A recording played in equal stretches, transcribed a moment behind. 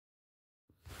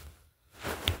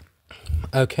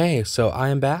Okay, so I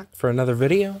am back for another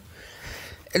video.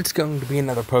 It's going to be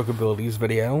another Pokebilities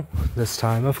video, this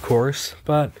time, of course,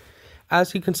 but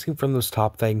as you can see from this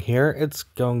top thing here, it's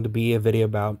going to be a video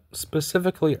about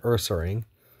specifically Ursaring.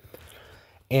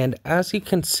 And as you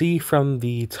can see from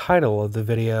the title of the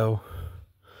video,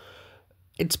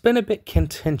 it's been a bit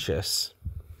contentious,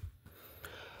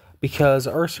 because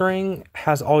Ursaring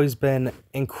has always been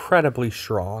incredibly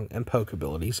strong in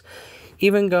Pokebilities,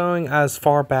 even going as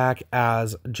far back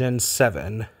as Gen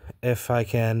 7, if I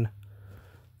can...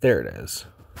 There it is.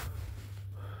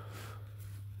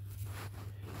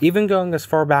 Even going as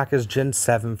far back as Gen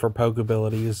 7 for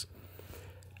Pokebilities,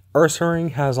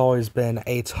 Ursaring has always been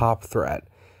a top threat.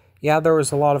 Yeah, there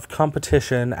was a lot of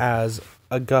competition as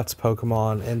a Guts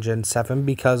Pokemon in Gen 7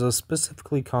 because of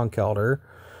specifically Conkeldurr,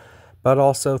 but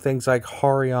also things like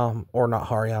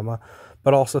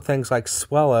but also things like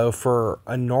Swellow for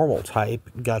a normal type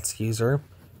Guts user.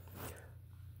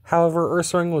 However,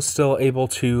 Ursaring was still able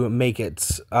to make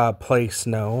its place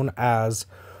known as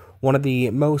one of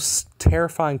the most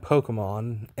terrifying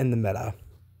Pokemon in the meta.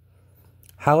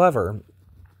 However,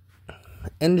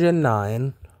 in Gen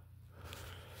 9,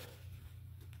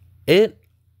 it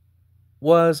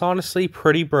was honestly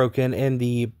pretty broken in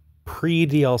the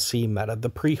pre-DLC meta, the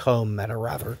pre-home meta,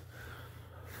 rather.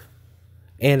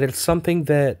 And it's something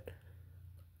that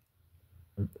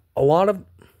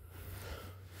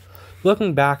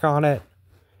looking back on it,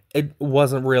 it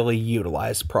wasn't really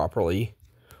utilized properly,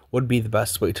 would be the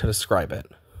best way to describe it.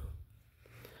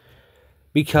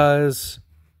 Because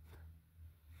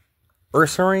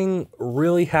Ursaring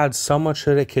really had so much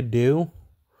that it could do,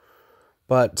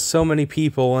 but so many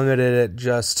people limited it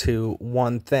just to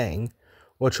one thing,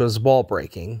 which was wall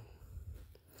breaking.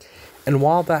 And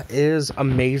while that is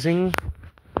amazing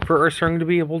for Ursaring to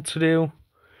be able to do,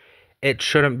 it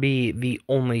shouldn't be the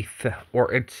only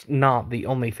or it's not the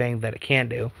only thing that it can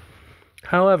do.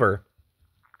 However,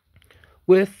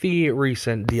 with the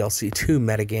recent DLC 2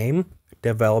 metagame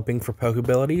developing for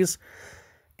Pokebilities,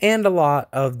 and a lot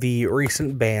of the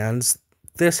recent bans,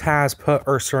 this has put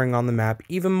Ursaring on the map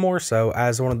even more so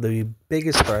as one of the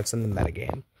biggest threats in the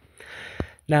metagame.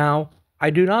 Now, I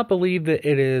do not believe that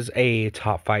it is a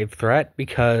top 5 threat,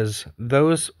 because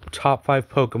those top 5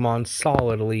 Pokemon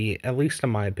solidly, at least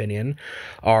in my opinion,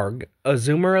 are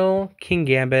Azumarill,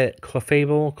 Kingambit,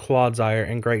 Clefable, Clodsire,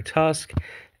 and Great Tusk.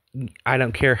 I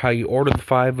don't care how you order the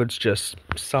 5, it's just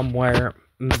somewhere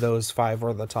those 5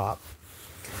 are the top.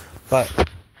 But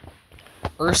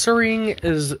Ursaring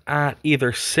is at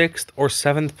either 6th or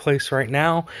 7th place right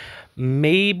now,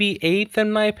 maybe 8th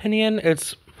in my opinion.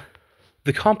 It's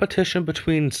the competition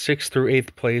between 6th through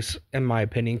 8th place, in my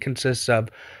opinion, consists of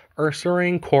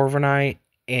Ursaring, Corviknight,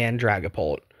 and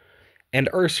Dragapult. And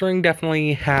Ursaring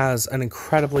definitely has an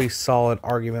incredibly solid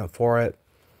argument for it.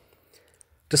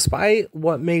 Despite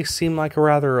what may seem like a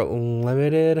rather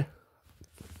limited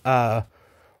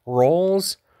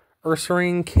roles,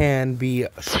 Ursaring can be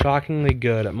shockingly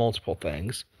good at multiple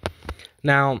things.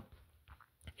 Now,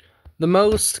 the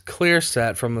most clear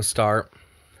set from the start,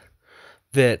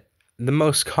 that the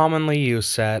most commonly used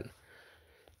set,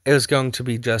 is going to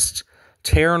be just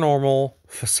Terra Normal,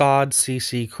 Facade,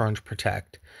 CC, Crunch,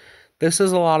 Protect. This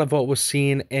is a lot of what was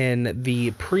seen in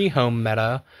the pre-home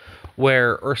meta,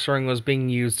 where Ursaring was being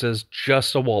used as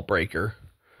just a wall breaker,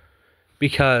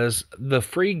 because the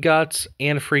free Guts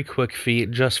and free Quick Feet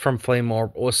just from Flame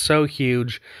Orb was so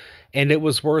huge, and it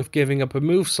was worth giving up a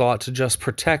move slot to just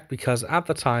Protect, because at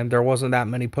the time there wasn't that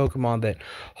many Pokemon that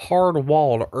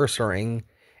hard-walled Ursaring,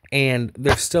 and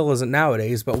there still isn't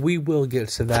nowadays, but we will get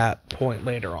to that point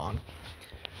later on.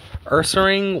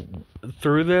 Ursaring,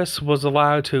 through this, was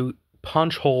allowed to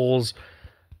punch holes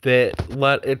that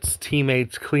let its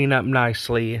teammates clean up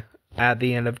nicely at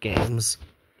the end of games.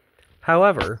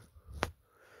 However,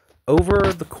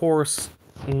 over the course,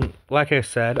 like I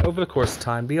said, over the course of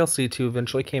time, DLC 2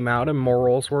 eventually came out and more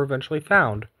roles were eventually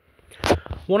found.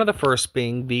 One of the first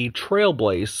being the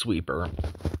Trailblaze Sweeper.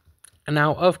 And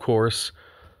now, of course,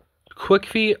 Quick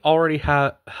Feet already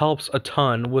helps a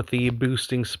ton with the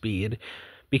boosting speed,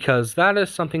 because that is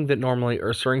something that normally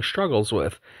Ursaring struggles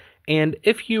with. And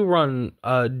if you run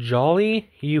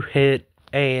Jolly, you hit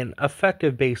an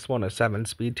effective base 107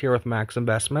 speed tier with max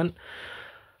investment.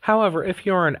 However, if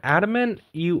you're an Adamant,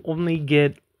 you only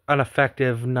get an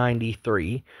effective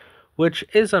 93, which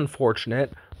is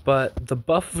unfortunate, but the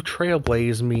buff of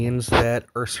Trailblaze means that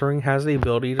Ursaring has the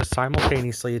ability to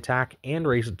simultaneously attack and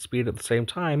raise its speed at the same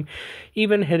time,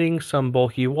 even hitting some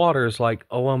bulky waters like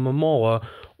Alomomola,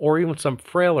 or even some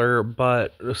frailer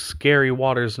but scary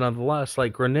waters nonetheless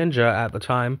like Greninja at the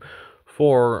time,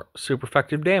 for super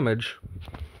effective damage.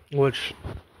 which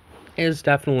is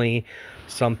definitely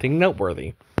something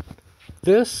noteworthy.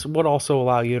 This would also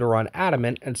allow you to run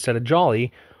Adamant instead of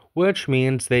Jolly, which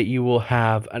means that you will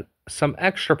have some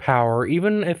extra power.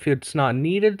 Even if it's not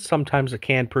needed, sometimes it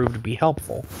can prove to be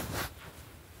helpful.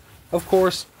 Of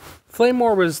course, Flame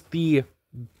Orb was the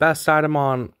best item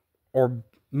on, or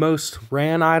most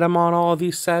ran item on all of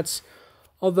these sets,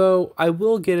 although I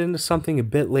will get into something a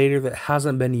bit later that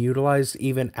hasn't been utilized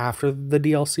even after the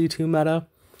DLC 2 meta.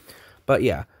 But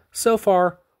yeah, so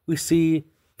far we see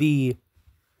the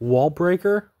Wall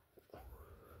Breaker,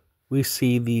 we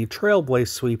see the Trailblaze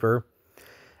Sweeper,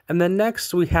 and then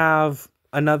next we have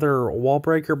another Wall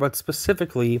Breaker, but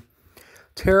specifically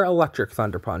Terra Electric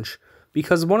Thunder Punch.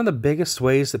 Because one of the biggest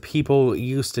ways that people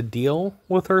used to deal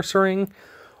with Ursaring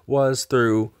was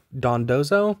through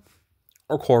Dondozo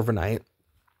or Corviknight.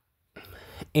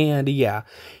 And yeah,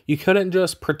 you couldn't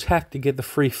just protect to get the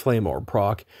free Flame Orb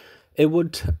proc. It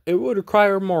would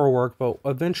require more work, but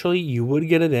eventually you would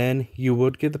get it in, you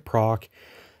would get the proc,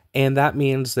 and that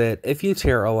means that if you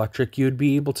Terra Electric, you'd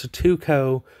be able to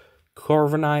 2-ko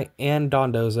Corviknight and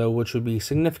Dondozo, which would be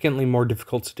significantly more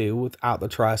difficult to do without the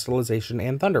Terastallization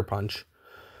and Thunder Punch.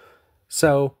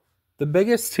 So, the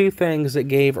biggest two things that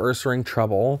gave Ursaring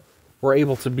trouble were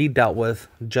able to be dealt with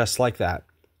just like that.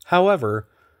 However,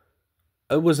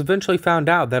 it was eventually found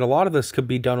out that a lot of this could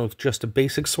be done with just a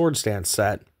basic Sword Stance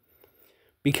set,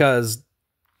 because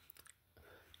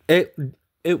it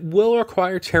will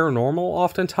require Terra Normal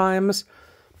oftentimes,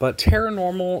 but Terra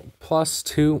Normal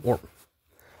 +2, or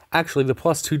actually the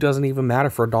 +2 doesn't even matter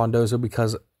for Dondozo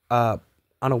because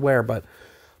unaware, but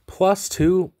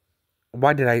 +2,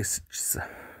 why did I...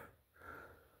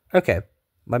 Okay,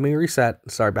 let me reset.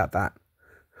 Sorry about that.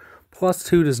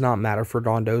 +2 does not matter for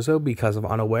Dondozo because of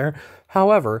unaware.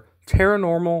 However, Terra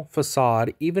Normal,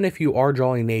 Facade, even if you are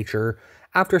Jolly Nature,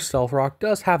 after Stealth Rock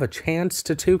does have a chance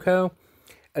to 2-ko.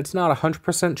 It's not a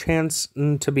 100% chance,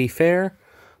 to be fair,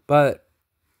 but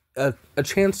a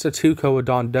chance to 2-ko a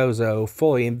Dondozo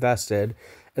fully invested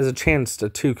is a chance to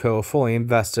 2-ko fully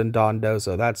invested in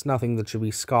Dondozo. That's nothing that should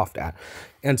be scoffed at.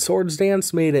 And Swords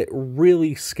Dance made it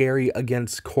really scary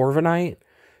against Corviknight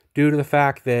due to the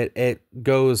fact that it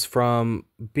goes from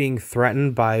being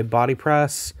threatened by Body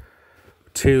Press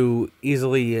to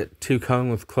easily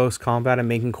 2-koing with close combat and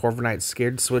making Corviknight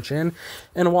scared to switch in.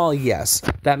 And while yes,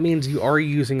 that means you are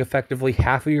using effectively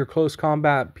half of your close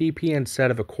combat PP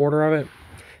instead of a quarter of it,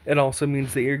 it also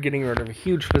means that you're getting rid of a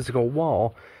huge physical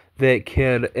wall that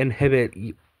could inhibit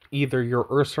either your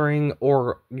Ursaring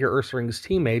or your Ursaring's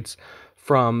teammates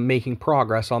from making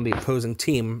progress on the opposing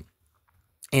team.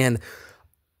 And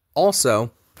also,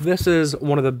 this is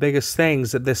one of the biggest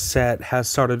things that this set has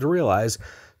started to realize.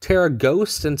 Terra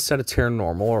Ghost instead of Terra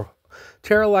Normal.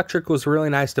 Terra Electric was really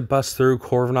nice to bust through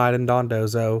Corviknight and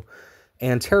Dondozo,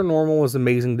 and Terra Normal was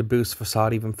amazing to boost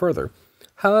Facade even further.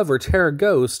 However, Terra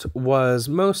Ghost was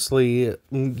mostly,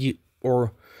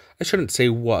 or I shouldn't say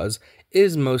was,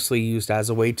 is mostly used as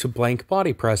a way to blank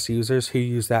Body Press users who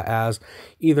use that as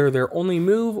either their only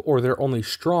move or their only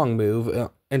strong move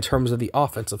in terms of the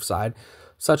offensive side,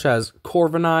 such as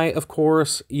Corviknight, of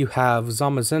course. You have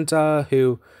Zamazenta,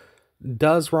 who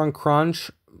does run Crunch,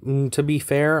 to be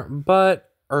fair, but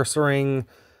Ursaring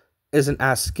isn't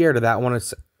as scared of that when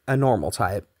it's a normal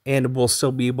type, and will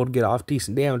still be able to get off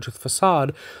decent damage with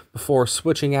Facade before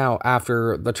switching out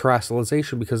after the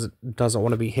Terastallization because it doesn't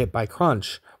want to be hit by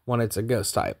Crunch when it's a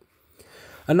Ghost type.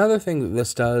 Another thing that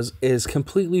this does is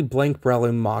completely blank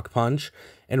Breloom Mach Punch,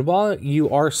 and while you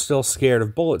are still scared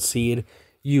of Bullet Seed,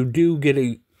 you do get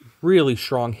a really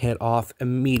strong hit off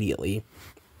immediately.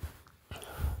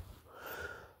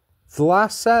 The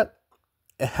last set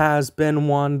has been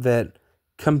one that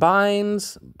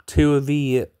combines two of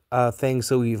the things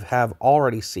that we have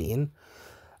already seen.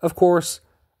 Of course,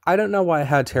 I don't know why I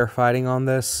had Terra Fighting on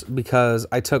this, because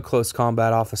I took Close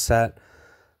Combat off the set.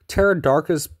 Terra Dark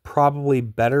is probably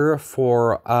better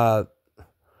for...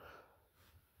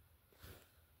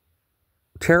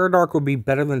 Terra Dark would be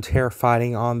better than Terra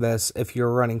Fighting on this if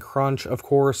you're running Crunch, of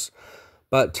course.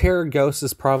 But Terra Ghost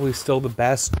is probably still the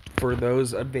best for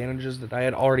those advantages that I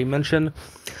had already mentioned.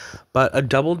 But a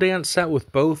double dance set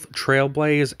with both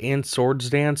Trailblaze and Swords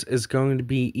Dance is going to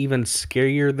be even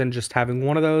scarier than just having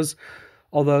one of those.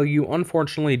 Although you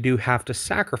unfortunately do have to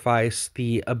sacrifice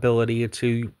the ability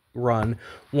to run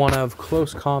one of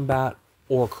Close Combat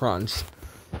or Crunch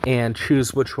and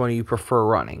choose which one you prefer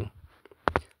running.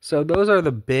 So those are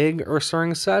the big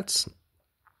Ursaring sets.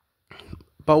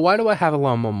 But why do I have a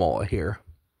Lomomola here?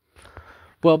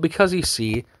 Well, because you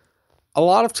see, a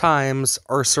lot of times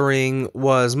Ursaring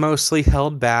was mostly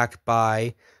held back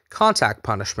by contact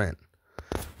punishment.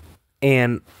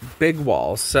 and big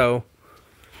walls. So,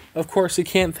 of course, you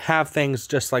can't have things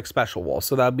just like special walls.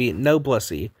 So that would be no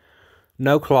Blissey,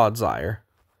 no Clodsire.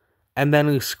 And then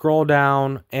we scroll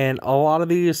down, and a lot of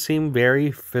these seem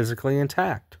very physically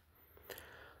intact.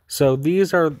 So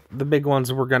these are the big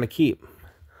ones we're going to keep.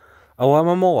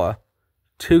 Alomomola,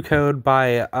 2 code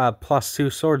by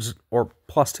 +2 swords or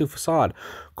 +2 facade.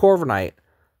 Corviknight,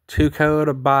 2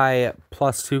 code by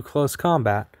 +2 close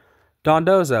combat.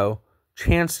 Dondozo,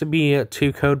 chance to be a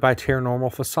 2 code by Terra Normal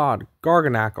facade.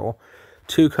 Garganackle,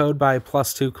 2 code by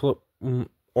 +2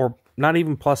 or not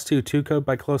even +2, 2 code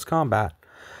by close combat.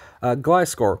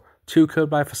 Gliscor, 2 code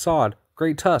by facade.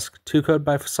 Great Tusk, 2 code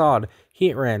by facade.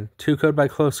 Heatran, 2 code by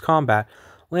close combat.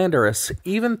 Landorus,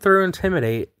 even through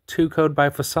Intimidate, 2 code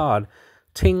by facade.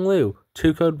 Ting-Lu,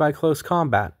 2 code by close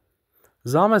combat.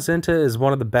 Zamazenta is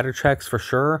one of the better checks for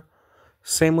sure.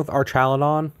 Same with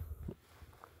Archaludon.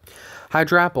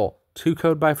 Hydrapple, 2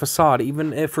 code by facade,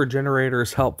 even if Regenerator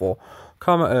is helpful.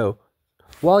 Kameo,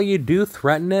 while you do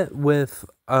threaten it with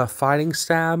a fighting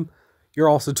stab, you're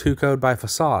also 2 code by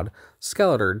facade.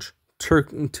 Skeleturge,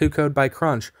 2 code by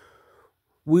crunch.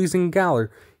 Wheezing Galar,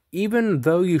 even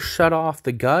though you shut off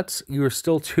the guts, you are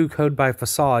still 2 code by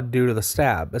facade due to the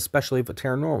stab, especially if it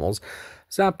Terra Normals.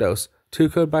 Zapdos, 2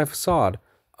 code by facade.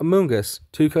 Amoonguss,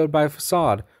 2 code by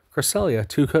facade. Cresselia,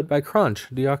 2 code by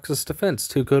crunch. Deoxys Defense,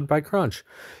 2 code by crunch.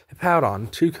 Hippowdon,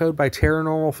 2 code by Terra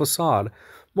Normal facade.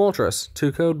 Moltres,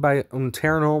 2 code by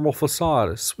Terra Normal facade.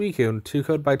 Suicune, 2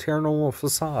 code by Terra Normal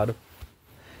facade.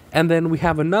 And then we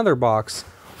have another box,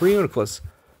 Reuniclus,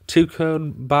 2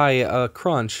 code by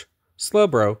crunch.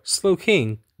 Slowbro,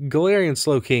 Slowking, Galarian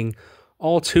Slowking,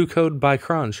 all 2 code by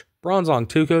crunch. Bronzong,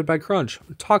 2 code by crunch.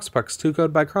 Toxapex, 2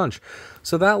 code by crunch.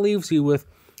 So that leaves you with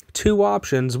 2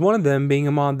 options, one of them being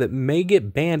a mod that may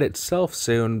get banned itself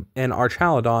soon in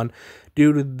Archaludon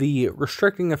due to the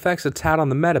restricting effects it's had on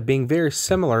the meta being very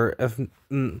similar,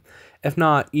 if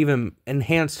not even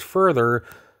enhanced further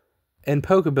in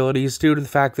Pokebilities due to the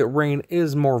fact that Rain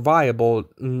is more viable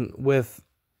with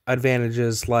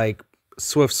advantages like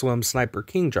Swift Swim, Sniper,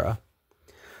 Kingdra.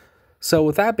 So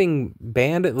with that being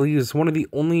banned, it leaves one of the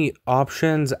only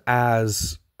options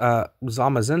as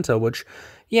Zamazenta, which,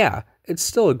 yeah, it's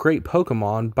still a great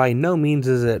Pokemon. By no means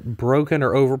is it broken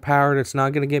or overpowered. It's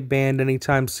not going to get banned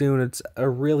anytime soon. It's a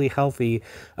really healthy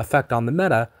effect on the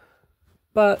meta.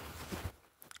 But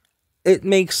it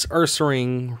makes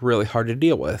Ursaring really hard to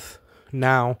deal with.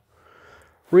 Now,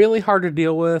 really hard to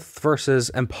deal with versus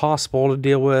impossible to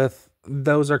deal with,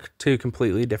 those are 2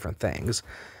 completely different things.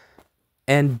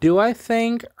 And do I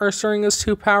think Ursaring is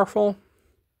too powerful?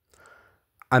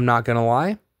 I'm not going to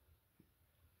lie.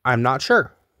 I'm not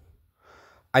sure.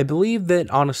 I believe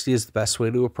that honesty is the best way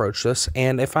to approach this,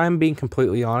 and if I'm being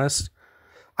completely honest,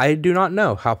 I do not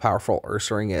know how powerful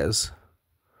Ursaring is.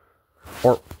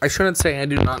 Or, I shouldn't say I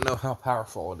do not know how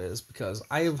powerful it is, because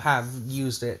I have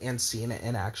used it and seen it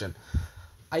in action.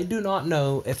 I do not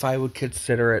know if I would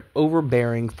consider it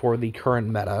overbearing for the current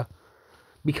meta,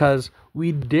 because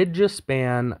we did just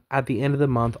ban, at the end of the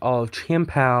month, all of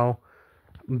Chien-Pao,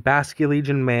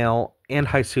 Basculegion Male, and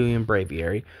Hisuian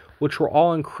Braviary, which were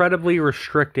all incredibly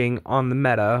restricting on the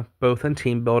meta, both in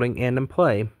team building and in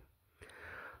play.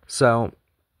 So,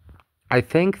 I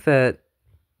think that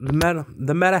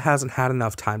the meta hasn't had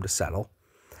enough time to settle.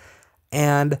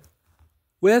 And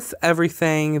with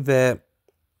everything that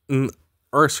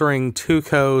Ursaring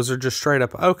 2-Kos or just straight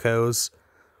up Okos,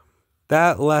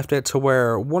 that left it to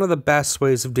where one of the best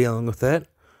ways of dealing with it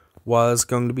was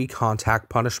going to be contact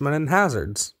punishment and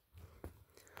hazards.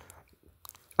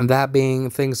 And that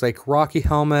being things like Rocky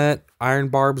Helmet, Iron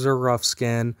Barbs or Rough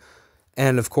Skin,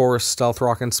 and of course Stealth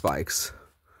Rock and Spikes.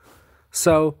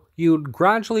 So you'd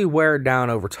gradually wear it down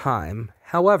over time.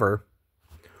 However,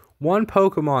 one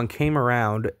Pokemon came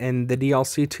around in the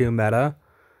DLC2 meta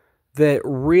that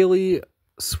really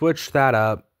switched that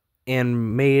up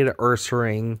and made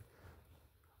Ursaring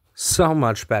so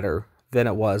much better than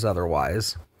it was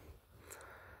otherwise.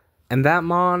 And that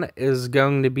mon is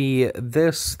going to be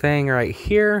this thing right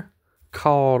here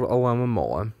called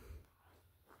Alomomola.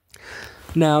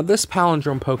 Now, this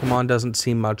palindrome Pokemon doesn't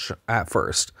seem much at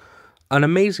first. An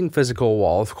amazing physical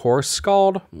wall, of course.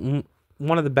 Scald,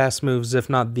 one of the best moves, if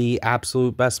not the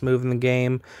absolute best move in the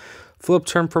game. Flip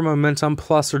turn for momentum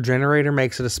plus Regenerator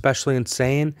makes it especially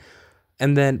insane.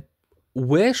 And then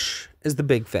Wish is the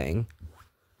big thing,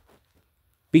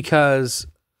 because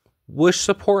Wish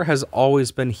support has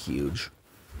always been huge.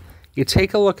 You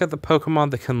take a look at the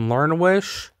Pokemon that can learn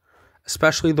Wish,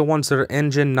 especially the ones that are in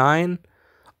Gen 9,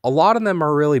 a lot of them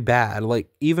are really bad. Like,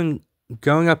 even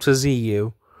going up to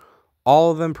ZU,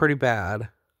 all of them pretty bad.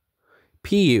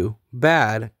 PU,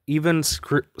 bad. Even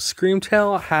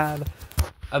Screamtail had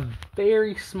a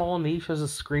very small niche as a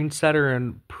screen setter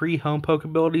in pre-home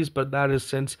Pokebilities, but that has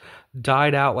since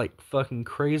died out like fucking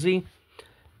crazy.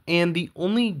 And the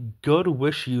only good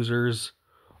Wish users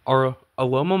are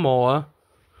Alomomola,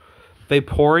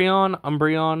 Vaporeon,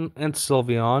 Umbreon, and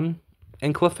Sylveon,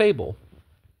 and Clefable.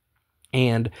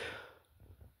 And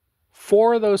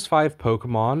four of those five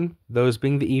Pokemon, those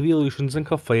being the evolutions in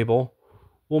Clefable,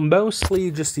 will mostly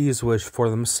just use Wish for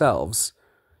themselves.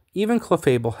 Even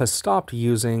Clefable has stopped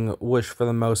using Wish for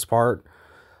the most part,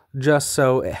 just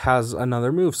so it has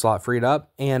another move slot freed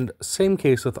up, and same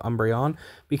case with Umbreon,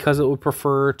 because it would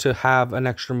prefer to have an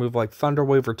extra move like Thunder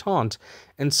Wave or Taunt,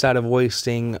 instead of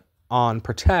wasting on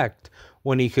Protect,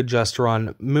 when he could just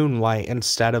run Moonlight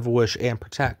instead of Wish and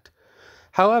Protect.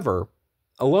 However,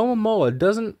 Alomomola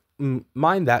doesn't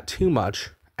mind that too much,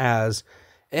 as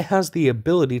it has the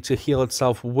ability to heal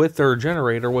itself with their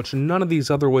generator, which none of these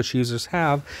other Wish users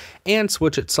have, and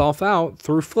switch itself out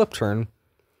through Flip Turn.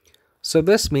 So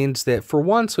this means that for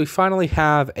once we finally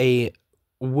have a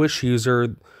Wish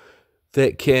user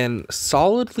that can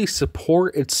solidly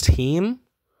support its team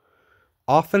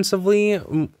offensively,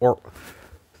 or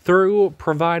through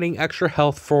providing extra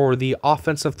health for the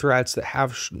offensive threats that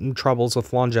have troubles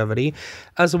with longevity,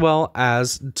 as well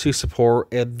as to support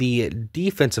the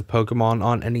defensive Pokemon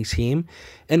on any team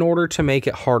in order to make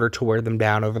it harder to wear them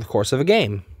down over the course of a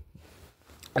game.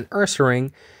 And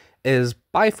Ursaring is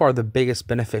by far the biggest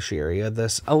beneficiary of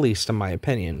this, at least in my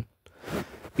opinion.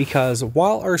 Because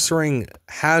while Ursaring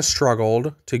has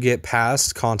struggled to get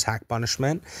past contact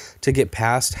punishment, to get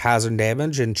past hazard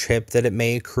damage and chip that it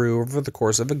may accrue over the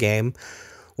course of a game,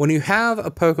 when you have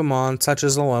a Pokemon such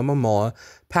as Alomomola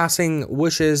passing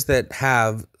Wishes that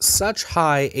have such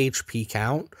high HP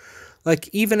count, like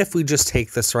even if we just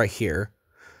take this right here,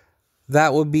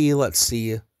 that would be, let's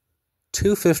see,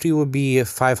 250 would be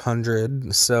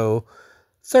 500, so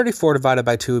 34 divided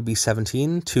by 2 would be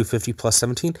 17, 250 plus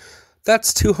 17,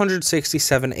 that's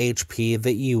 267 HP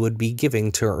that you would be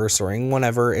giving to Ursaring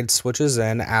whenever it switches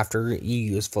in after you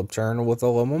use Flip Turn with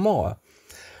Alomomola,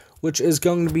 which is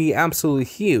going to be absolutely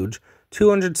huge.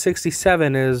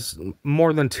 267 is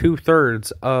more than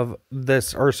 2/3 of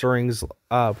this Ursaring's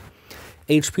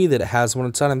HP that it has when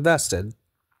it's uninvested.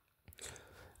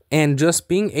 And just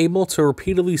being able to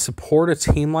repeatedly support a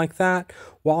team like that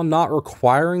while not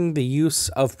requiring the use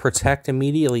of Protect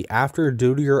immediately after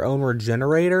due to your own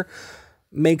regenerator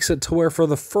makes it to where for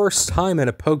the first time in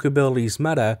a Pokebilities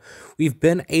meta, we've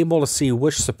been able to see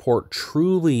Wish support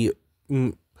truly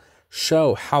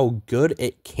show how good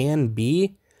it can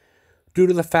be, due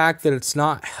to the fact that it's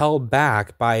not held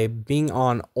back by being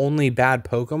on only bad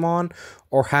Pokemon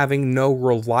or having no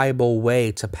reliable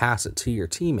way to pass it to your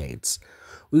teammates.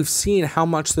 We've seen how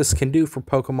much this can do for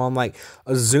Pokemon like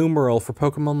Azumarill, for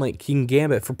Pokemon like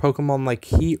Kingambit, for Pokemon like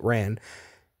Heatran.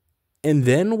 And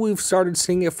then we've started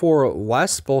seeing it for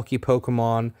less bulky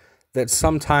Pokemon that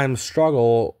sometimes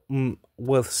struggle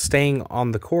with staying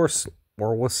on the course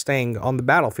or with staying on the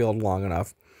battlefield long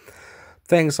enough.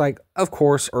 Things like, of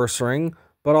course, Ursaring,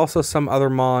 but also some other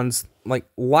mons like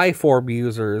Life Orb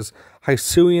users,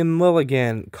 Hisuian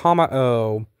Lilligant,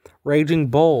 Kamao, Raging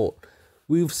Bolt.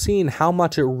 We've seen how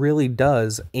much it really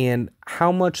does and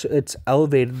how much it's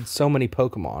elevated so many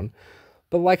Pokemon.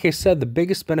 But like I said, the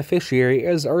biggest beneficiary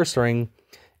is Ursaring,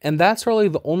 and that's really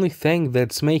the only thing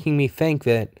that's making me think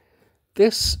that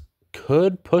this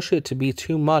could push it to be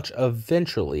too much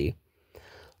eventually.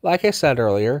 Like I said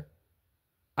earlier,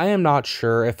 I am not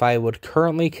sure if I would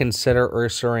currently consider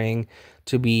Ursaring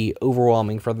to be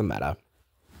overwhelming for the meta.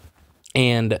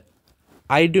 And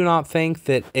I do not think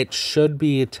that it should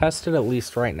be tested, at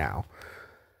least right now.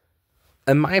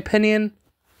 In my opinion,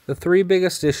 the three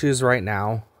biggest issues right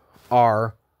now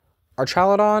are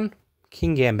Archaludon,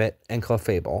 Kingambit, and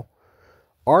Clefable.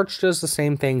 Arch does the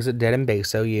same things it did in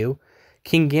base OU.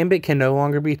 Kingambit can no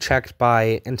longer be checked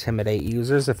by Intimidate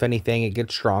users. If anything, it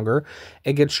gets stronger.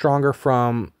 It gets stronger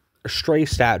from stray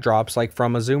stat drops, like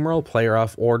from Azumarill, Play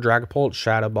Rough, or Dragapult,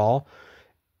 Shadow Ball.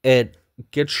 It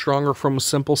gets stronger from a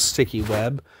simple Sticky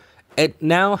Web. It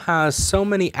now has so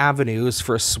many avenues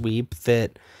for sweep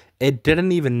that it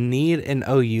didn't even need an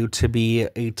OU to be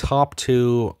a top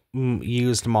 2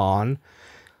 used mon.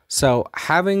 So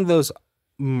having those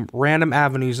random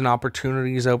avenues and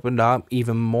opportunities opened up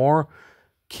even more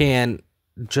can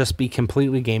just be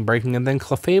completely game breaking. And then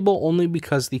Clefable, only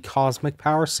because the Cosmic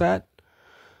Power set.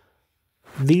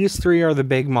 These three are the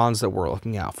big mons that we're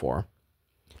looking out for.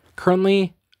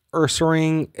 Currently,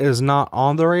 Ursaring is not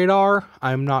on the radar.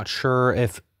 I'm not sure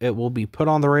if it will be put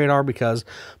on the radar because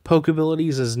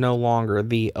Pokebilities is no longer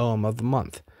the OM of the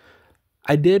month.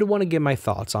 I did want to give my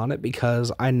thoughts on it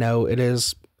because I know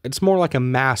it's more like a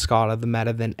mascot of the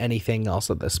meta than anything else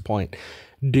at this point,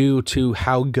 due to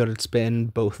how good it's been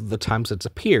both of the times it's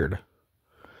appeared.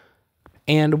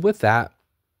 And with that,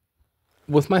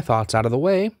 with my thoughts out of the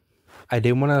way, I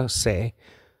did want to say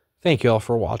thank you all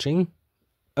for watching.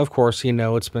 Of course,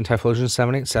 it's been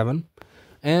Typhlosion787,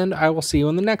 and I will see you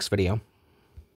in the next video.